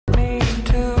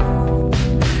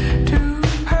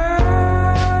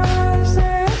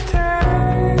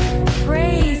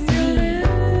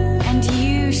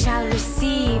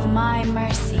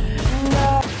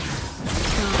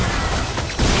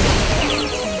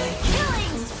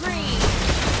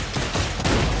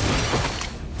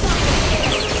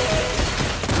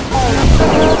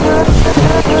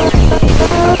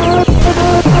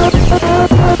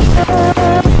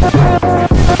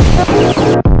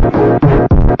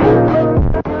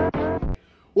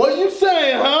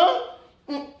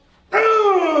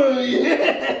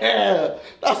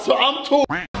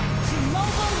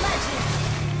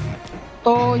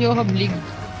you have league.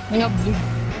 I have league.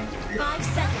 5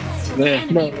 seconds till the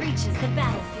enemy reaches the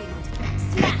battlefield.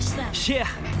 Smash them. Yeah.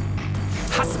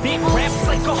 I spit raps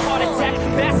like a heart attack.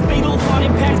 Fast, fatal, heart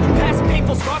impacts. Past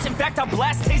painful scars. In fact, I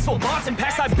blast tasteful bars and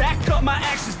packs. I back up my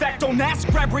actions. Fact, don't ask.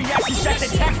 Grab reactions. Shack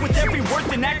attack with every word.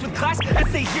 Then act with class as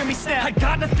they hear me snap. I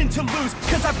got nothing to lose.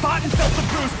 Cause I fought and felt the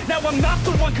bruise. Now I'm not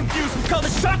the one confused. Call the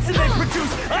shots and they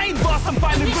produce. I ain't lost, I'm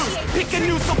finally loose. Pick a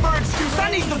new silver excuse.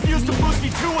 I need the views to boost me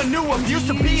to a new. I'm used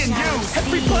to being used.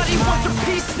 Everybody wants a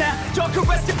piece now. Y'all can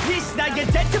rest in peace now.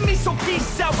 You're dead to me, so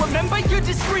peace out. Remember, you're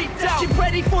discreet out. Get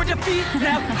ready for defeat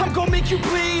now. I'm gonna make you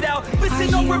bleed out.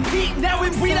 Listen on repeat now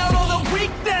and weed out all the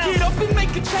weak now. Get up and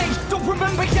make a change. Don't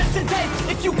remember yesterday.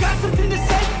 If you got something to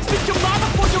say, speak your mind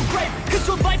before your grave. Cause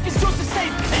your life is yours to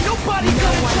save. Ain't nobody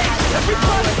gonna change.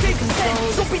 Everybody stays the same.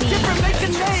 So be different, make a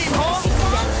name, huh?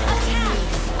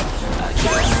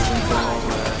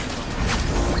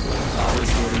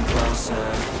 Always getting closer.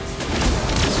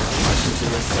 Marching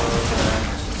till it's over.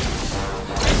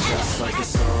 Just like a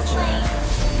soldier.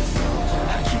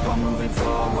 I keep on moving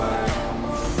forward,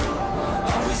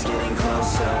 always getting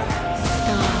closer.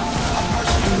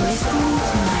 Stop and listen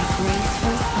to my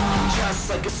graceful song. Just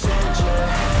like a soldier,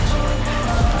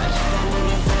 I keep on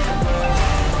moving forward,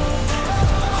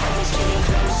 always getting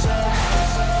closer.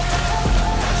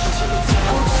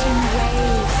 Ocean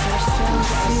waves are so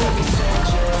soothing.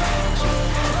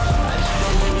 I keep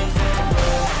on moving forward,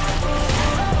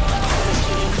 always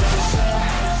getting closer.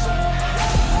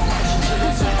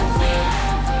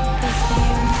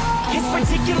 It's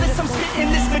ridiculous, I'm spitting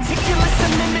this meticulous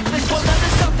and limitless. While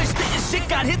others out there spitting shit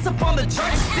got hits up on the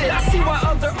charts. I see why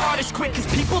other artists quit, cause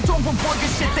people don't reward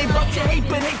good shit. They love to hate,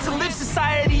 but hate to live.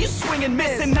 Society, you swing and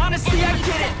miss. And honestly, I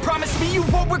get it. Promise me you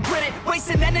won't regret it.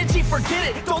 Wasting energy, forget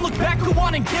it. Don't look back, go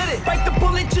on and get it. Bite the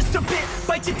bullet just a bit.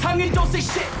 Bite your tongue and don't say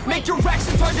shit. Make your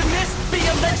actions hard to miss. Be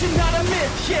a legend, not a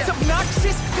myth. Yeah. It's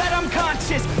obnoxious that I'm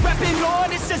conscious. Rapping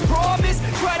honest as promise.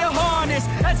 Try to harness.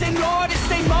 As an artist,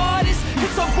 stay modest.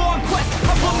 It's a wrong quest.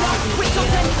 I will not quit till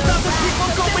 10,000 people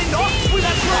going off. When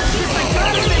I drop this, I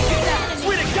gotta make it now.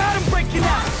 Swear to God, I'm breaking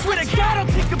out. Swear to God, I'll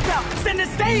take a bow. Stand the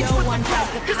stage with the crowd.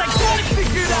 Cause I got it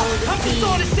figured out. I'm just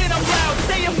honest and I'm loud.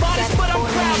 Saying modest, but I'm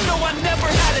proud. No, I never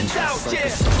had a doubt. Yeah.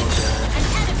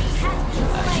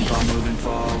 I keep on moving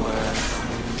forward,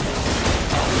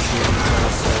 always getting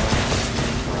closer.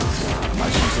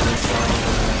 Marching till it's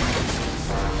over.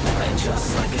 And just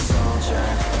like a soldier,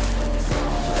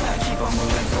 I keep on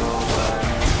moving forward,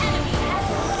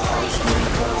 always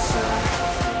getting closer.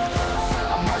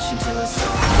 I'm marching till it's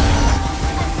over.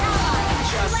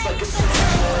 Just like a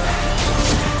soldier.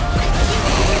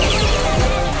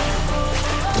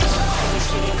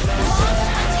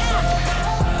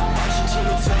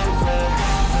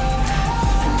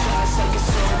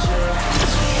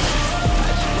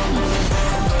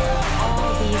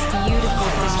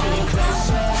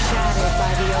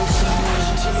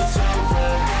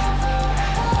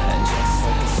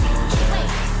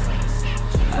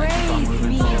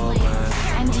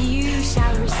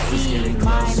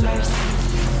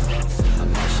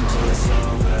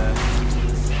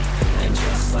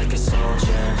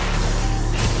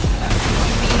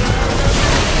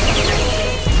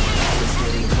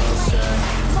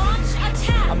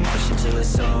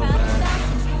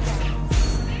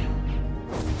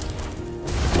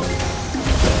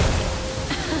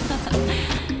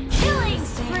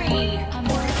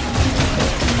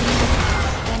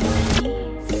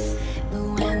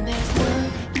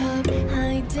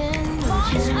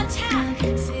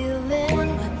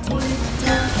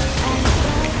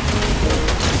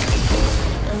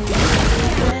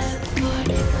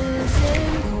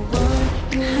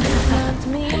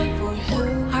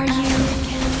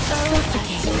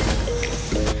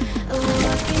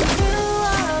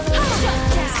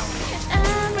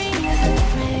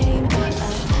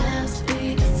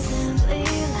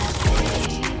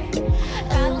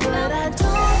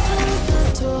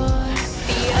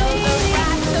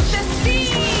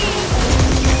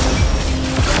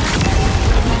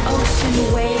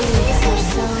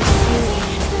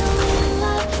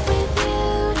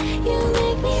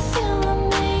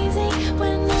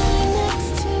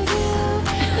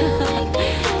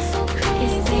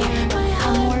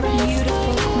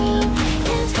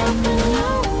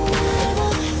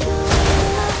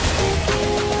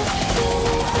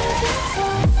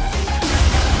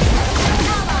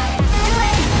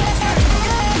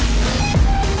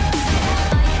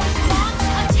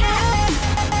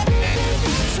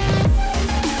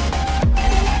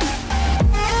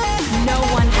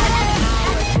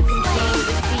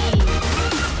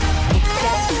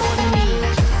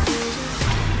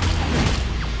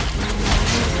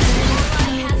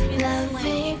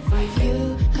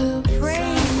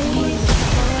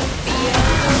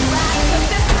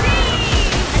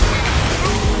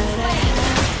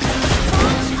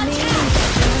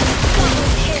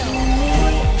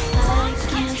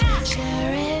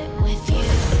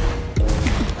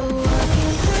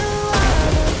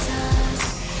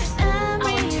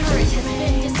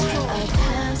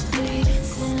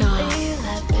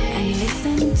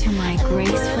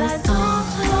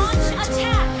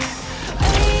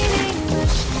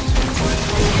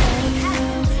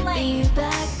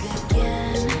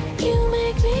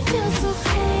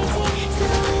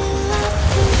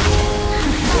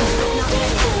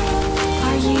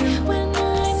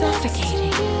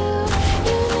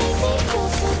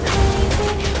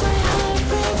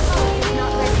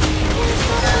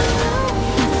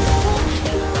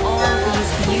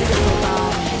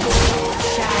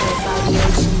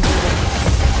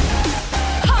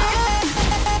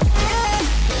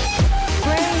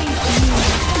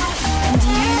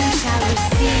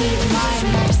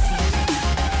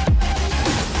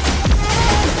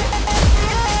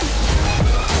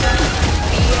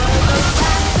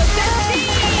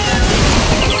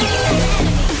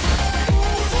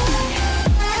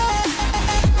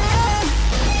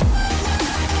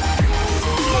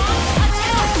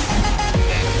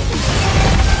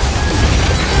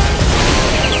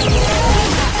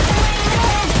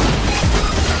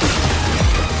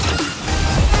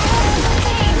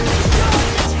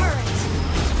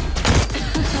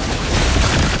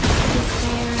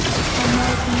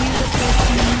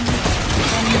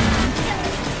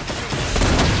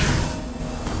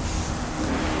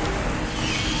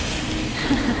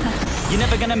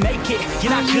 You're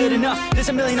not good enough. There's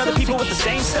a million other people with the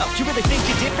same stuff. You really think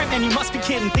you're different? Man, you must be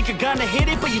kidding. Think you're gonna hit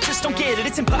it, but you just don't get it.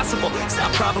 It's impossible. It's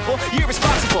not probable. You're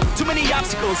irresponsible. Too many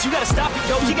obstacles. You gotta stop it,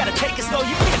 yo. You gotta take it slow.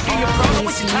 You can't be a pro. Don't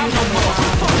waste your time no more.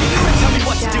 Fuck you and tell me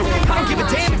what to do. I don't give a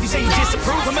damn if you say you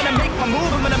disapprove. I'm gonna make my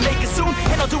move. I'm gonna make it soon.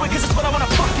 And I'll do it cause it's what I wanna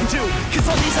fucking do. Cause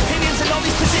all these opinions and all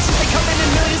these positions, they come in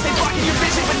millions. They blocking your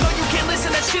vision. But no, you can't listen.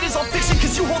 That shit is all fiction.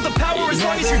 Cause you hold the power as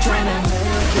long as you're dreaming.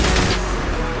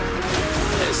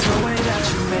 There's no way that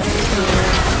you make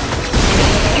it.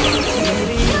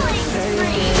 Maybe you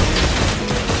fake it,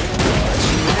 but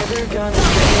you're never gonna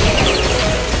make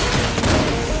it.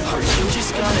 Are you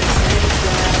just gonna take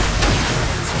that?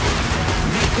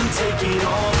 Make them take it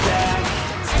all back.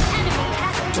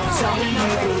 Don't tell me you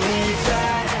believe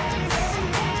that.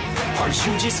 Are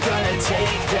you just gonna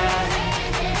take that?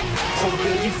 Or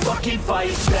will you fucking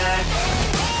fight back?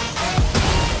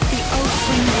 The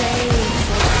ocean waves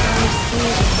are so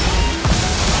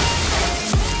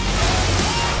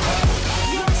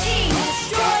your team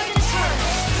destroyed the turret.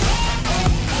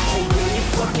 Or will you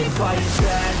fucking fight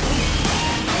back?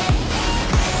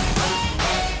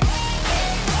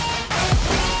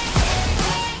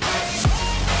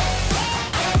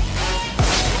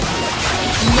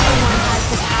 No one has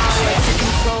the power to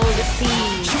control the sea.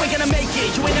 You ain't gonna make it,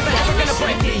 you ain't never ever gonna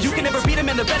break it. You can never beat them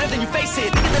and they're better than you face it.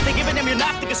 Thinking that they give a damn, you're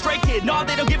not thinking straight, kid. No,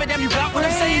 they don't give a damn, you got what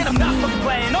I'm saying. I'm not fucking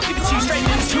playing, I'll give it to you straight.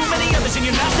 There's too many others and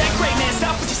you're not that great, man.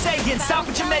 Stop what you're saying, stop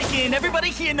what you're making. Everybody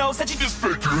here knows that you just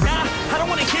faking. Nah, I don't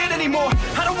wanna hear it anymore.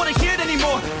 I don't wanna hear it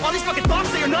anymore. All these fucking thoughts,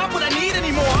 they are not what I need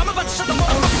anymore. I'm about to shut the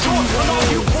motherfucking door on all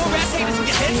you poor ass haters with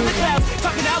your heads in the clouds.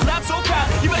 Talking out loud so proud,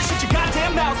 you better shut your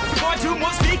goddamn mouth before I do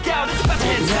more speak out. It's about to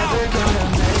head south. Never gonna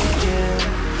make it.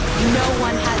 No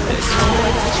one has the power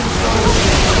to control the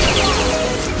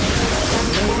sea.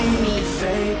 Maybe you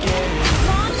fake it,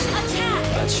 Launch attack.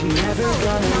 but you're never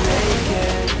gonna make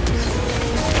it.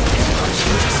 But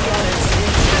you just gotta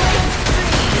take that.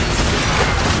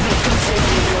 Make them take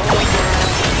it all back.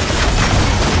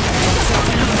 Tell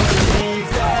me you believe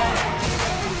that.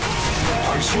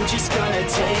 Are you just gonna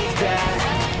take that?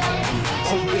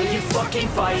 Or will you fucking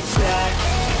fight back?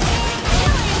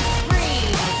 Killing spree.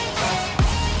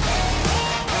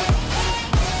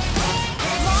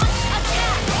 Launch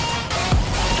attack.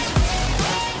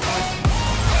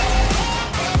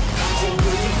 Or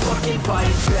will you fucking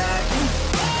fight back?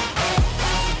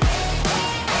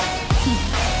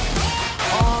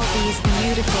 All these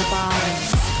beautiful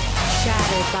bodies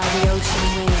shattered by the ocean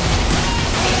waves.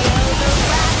 Feel the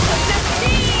wrath of the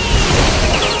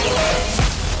sea.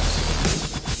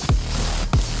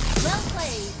 Well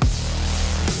played.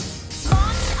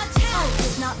 Launch attack. Ult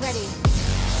is not ready.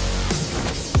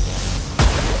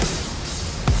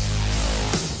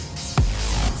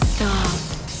 Stop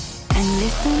and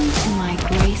listen to my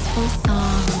graceful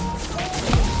song.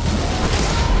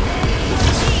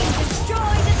 Team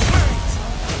destroy the turret.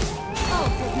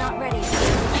 Ult is not ready.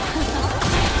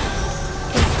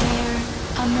 Is there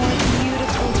a more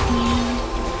beautiful queen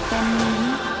than me?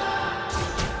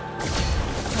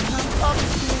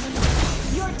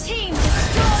 Your team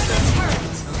destroyed the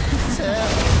turret.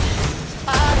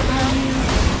 Are you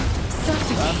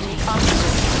suffocating?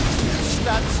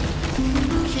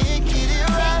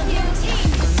 Your team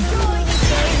destroyed the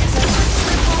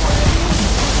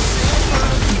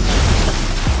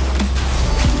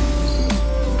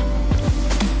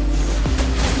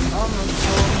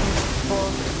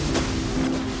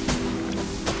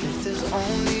If there's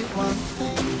only one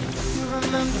thing you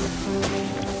remember from me,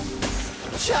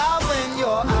 child, when you're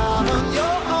out on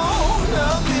your own, a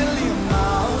million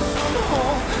miles from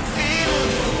home,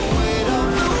 feeling the weight of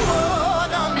the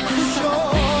world on your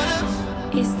shoulders.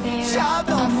 Is there Child, a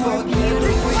don't more forget who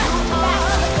you beautiful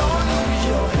are. Don't lose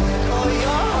your head or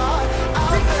your heart.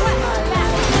 I'll bet my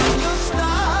life on your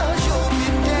stars. You'll be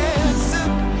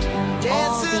dancing, all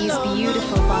dancing these on the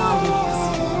beautiful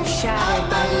bodies shattered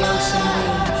by the ocean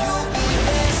waves?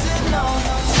 dancing on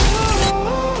the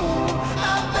moon.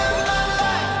 I bet my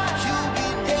life you'll be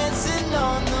dancing.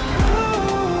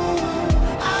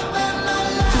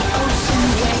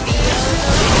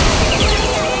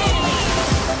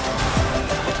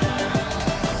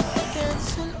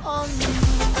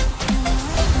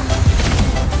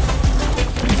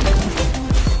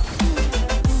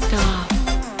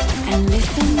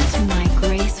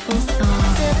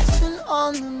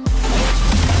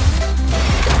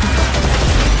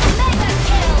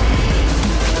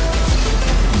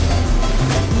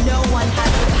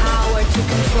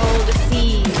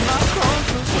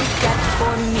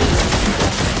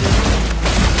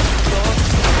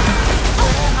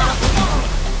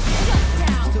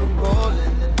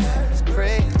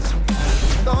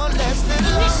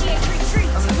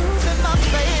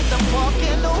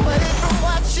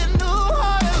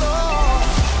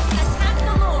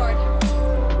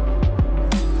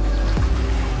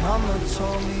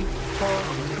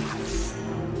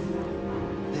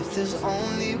 if there's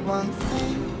only one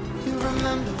thing you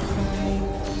remember from me.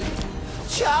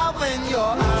 Child, when you're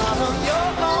out on your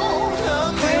own,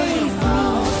 a million